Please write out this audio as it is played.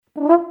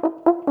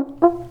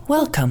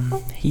Welcome.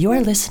 You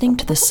are listening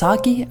to the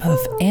Sagi of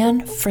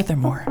Anne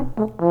Furthermore.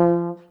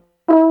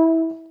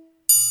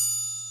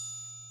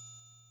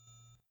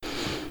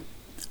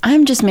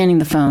 I'm just manning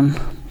the phone,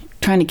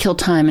 trying to kill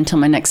time until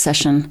my next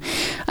session.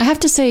 I have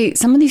to say,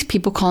 some of these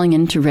people calling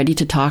in to Ready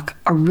to Talk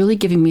are really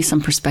giving me some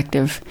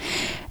perspective.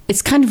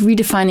 It's kind of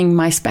redefining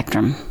my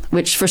spectrum,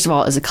 which, first of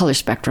all, is a color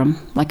spectrum,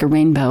 like a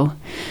rainbow.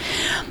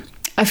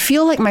 I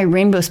feel like my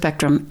rainbow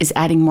spectrum is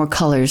adding more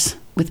colors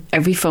with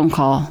every phone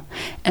call,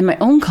 and my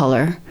own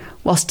color,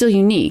 while still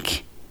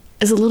unique,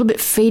 is a little bit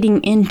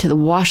fading into the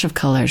wash of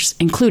colors,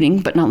 including,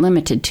 but not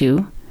limited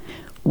to,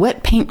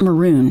 wet paint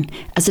maroon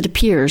as it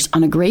appears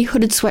on a gray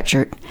hooded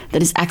sweatshirt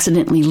that is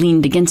accidentally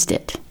leaned against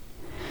it.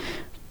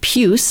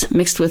 Puce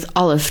mixed with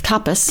olive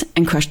tapas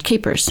and crushed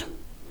capers.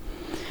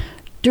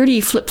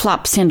 Dirty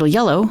flip-flop sandal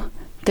yellow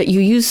that you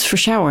use for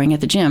showering at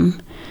the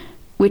gym,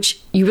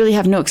 which you really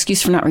have no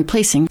excuse for not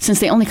replacing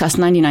since they only cost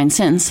 99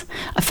 cents,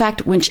 a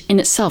fact which in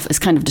itself is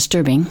kind of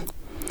disturbing.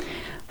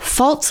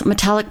 False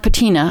metallic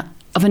patina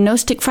of a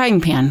no-stick frying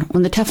pan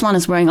when the Teflon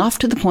is wearing off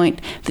to the point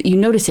that you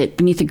notice it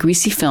beneath a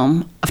greasy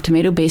film of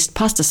tomato-based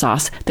pasta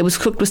sauce that was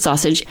cooked with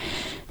sausage.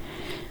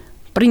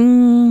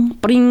 Bring,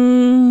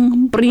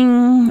 bring,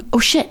 bring. Oh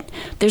shit,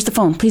 there's the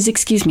phone. Please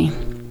excuse me.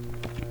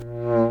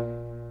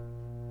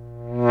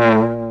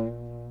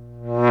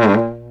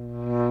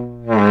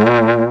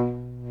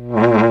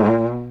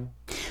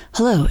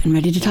 Hello, and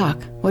Ready to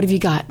Talk. What have you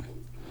got?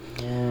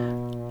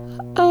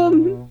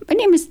 My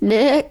name is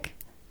Nick,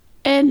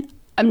 and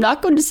I'm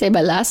not going to say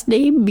my last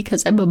name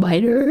because I'm a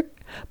minor,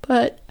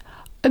 but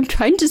I'm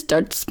trying to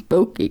start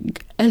smoking,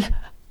 and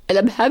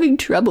I'm having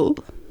trouble.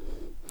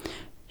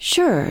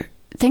 Sure.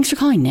 Thanks for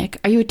calling, Nick.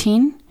 Are you a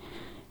teen?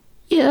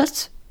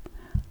 Yes.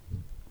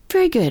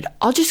 Very good.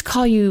 I'll just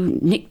call you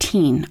Nick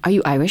Teen. Are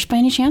you Irish by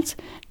any chance?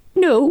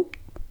 No.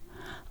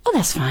 Oh,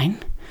 that's fine.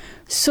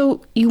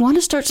 So you want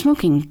to start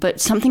smoking,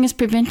 but something is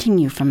preventing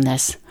you from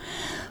this.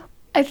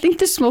 I think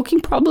the smoking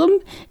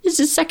problem is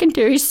a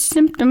secondary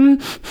symptom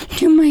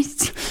to my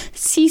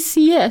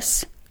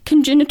CCS,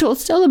 congenital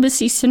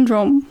celibacy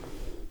syndrome.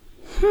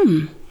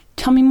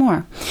 Tell me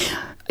more.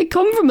 I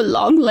come from a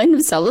long line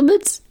of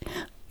celibates.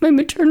 My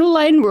maternal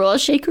line were all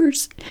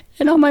Shakers,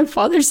 and on my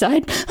father's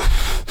side,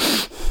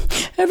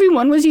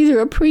 everyone was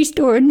either a priest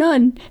or a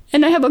nun,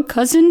 and I have a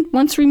cousin,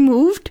 once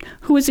removed,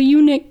 who was a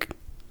eunuch.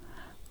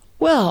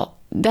 Well,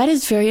 that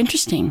is very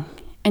interesting.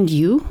 And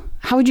you?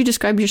 How would you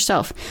describe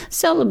yourself?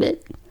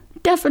 Celibate.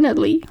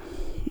 Definitely.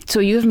 So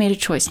you have made a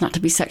choice not to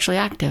be sexually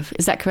active.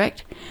 Is that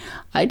correct?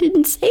 I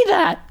didn't say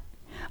that.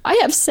 I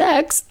have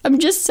sex. I'm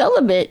just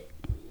celibate.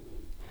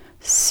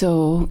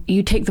 So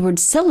you take the word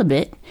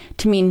celibate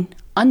to mean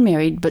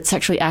unmarried but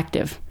sexually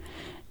active.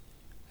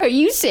 Are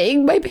you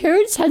saying my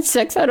parents had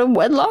sex out of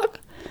wedlock?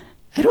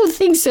 I don't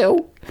think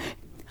so.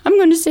 I'm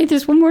going to say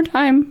this one more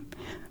time.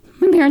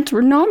 My parents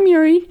were not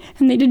married,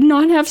 and they did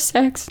not have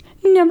sex.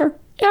 Never,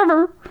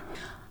 ever.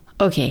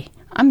 Okay,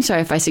 I'm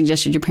sorry if I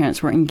suggested your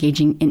parents were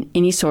engaging in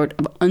any sort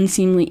of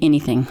unseemly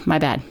anything. My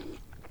bad.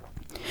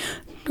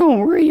 Don't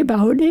worry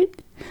about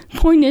it.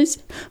 Point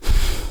is,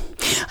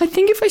 I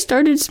think if I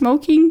started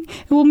smoking,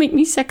 it will make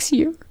me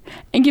sexier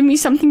and give me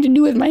something to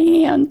do with my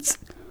hands.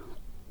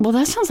 Well,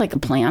 that sounds like a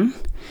plan.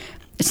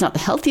 It's not the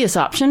healthiest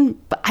option,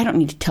 but I don't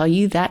need to tell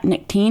you that,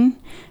 Nick Teen.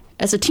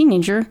 As a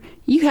teenager,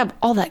 you have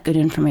all that good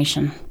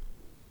information.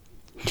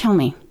 Tell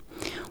me,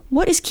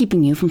 what is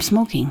keeping you from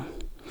smoking?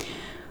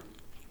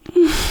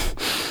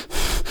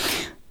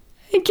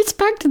 It gets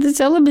back to the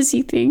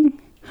celibacy thing.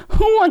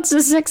 Who wants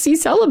a sexy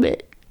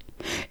celibate?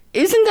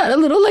 Isn't that a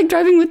little like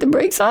driving with the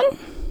brakes on?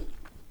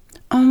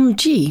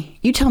 Gee,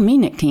 you tell me,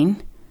 Nick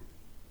Teen.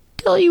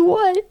 Tell you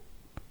what?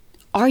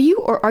 Are you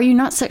or are you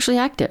not sexually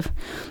active?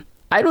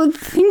 I don't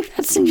think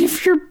that's any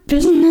of your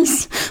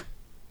business.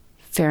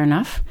 Fair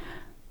enough.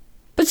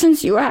 But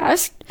since you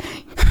asked,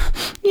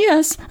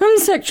 yes, I'm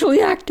sexually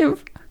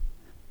active.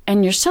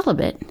 And you're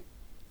celibate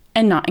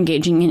and not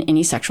engaging in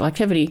any sexual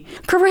activity.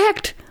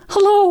 Correct.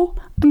 Hello.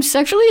 I'm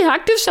sexually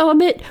active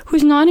celibate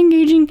who's not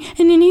engaging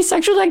in any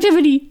sexual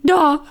activity.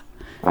 Duh.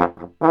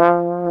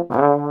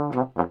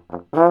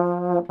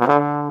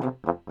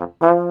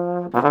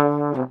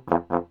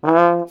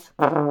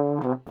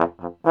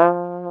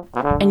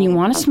 And you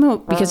want to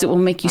smoke because it will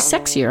make you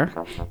sexier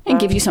and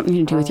give you something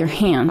to do with your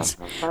hands.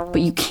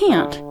 But you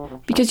can't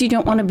because you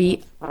don't want to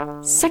be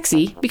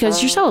sexy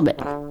because you're celibate.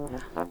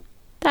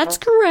 That's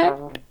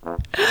correct.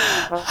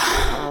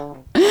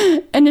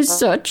 And as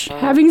such,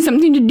 having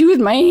something to do with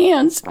my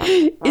hands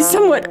is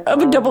somewhat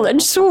of a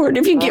double-edged sword,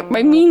 if you get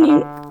my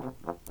meaning.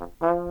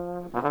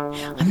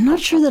 I'm not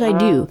sure that I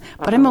do,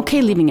 but I'm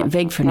okay leaving it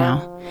vague for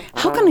now.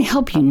 How can I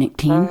help you, Nick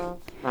Teen?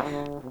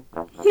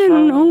 I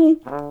don't know.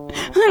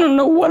 I don't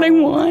know what I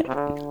want.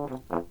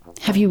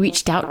 Have you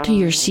reached out to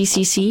your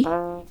CCC,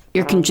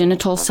 your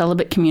congenital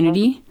celibate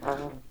community?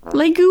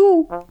 Like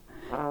who?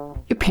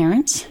 Your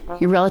parents?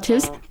 Your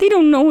relatives? They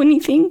don't know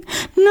anything.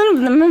 None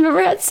of them have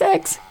ever had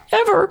sex.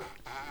 Ever.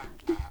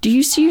 Do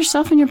you see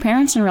yourself in your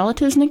parents and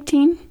relatives, Nick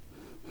Teen?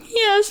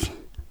 Yes.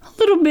 A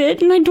little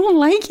bit, and I don't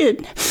like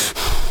it.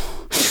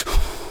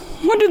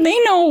 What do they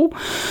know?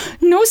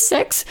 No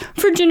sex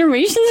for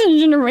generations and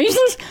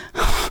generations?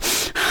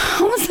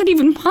 How is that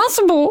even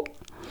possible?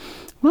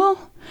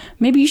 Well,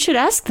 maybe you should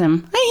ask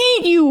them. I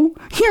hate you.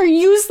 You're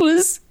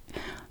useless.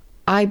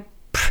 I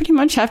pretty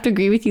much have to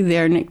agree with you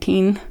there,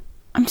 Nictine.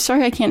 I'm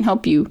sorry I can't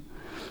help you.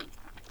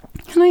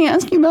 Can I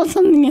ask you about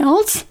something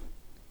else?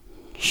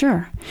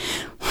 Sure.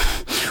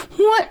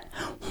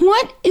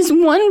 What is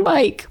one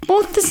bike?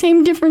 Both the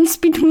same difference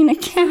between a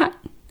cat.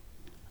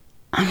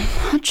 I'm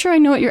not sure I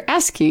know what you're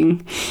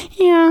asking.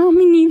 Yeah,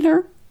 me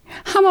neither.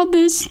 How about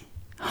this?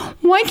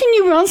 Why can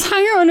you bounce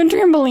higher on a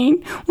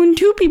trampoline when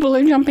two people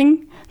are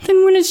jumping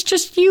than when it's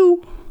just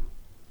you?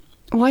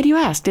 Why do you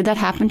ask? Did that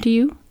happen to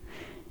you?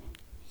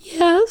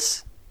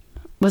 Yes.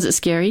 Was it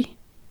scary?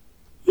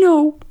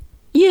 No.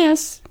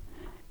 Yes.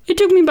 It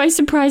took me by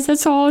surprise,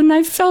 that's all, and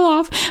I fell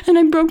off and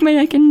I broke my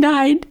neck and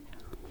died.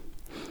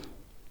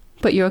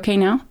 But you're okay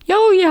now?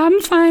 Oh, yeah,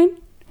 I'm fine.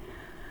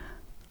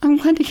 I'm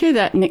glad to hear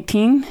that,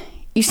 Nictine.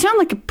 You sound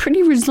like a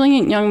pretty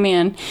resilient young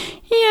man.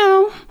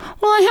 Yeah,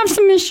 well, I have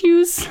some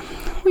issues.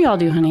 We all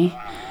do, honey.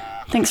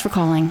 Thanks for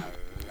calling.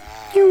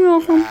 You're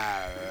welcome.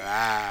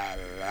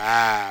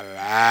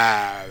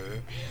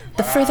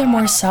 The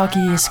Furthermore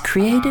Soggy is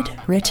created,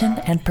 written,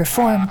 and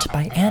performed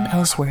by Ann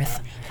Ellsworth,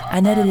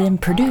 and edited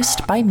and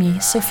produced by me,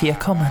 Sophia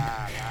Coleman.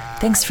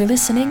 Thanks for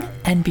listening,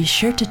 and be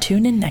sure to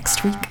tune in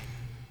next week.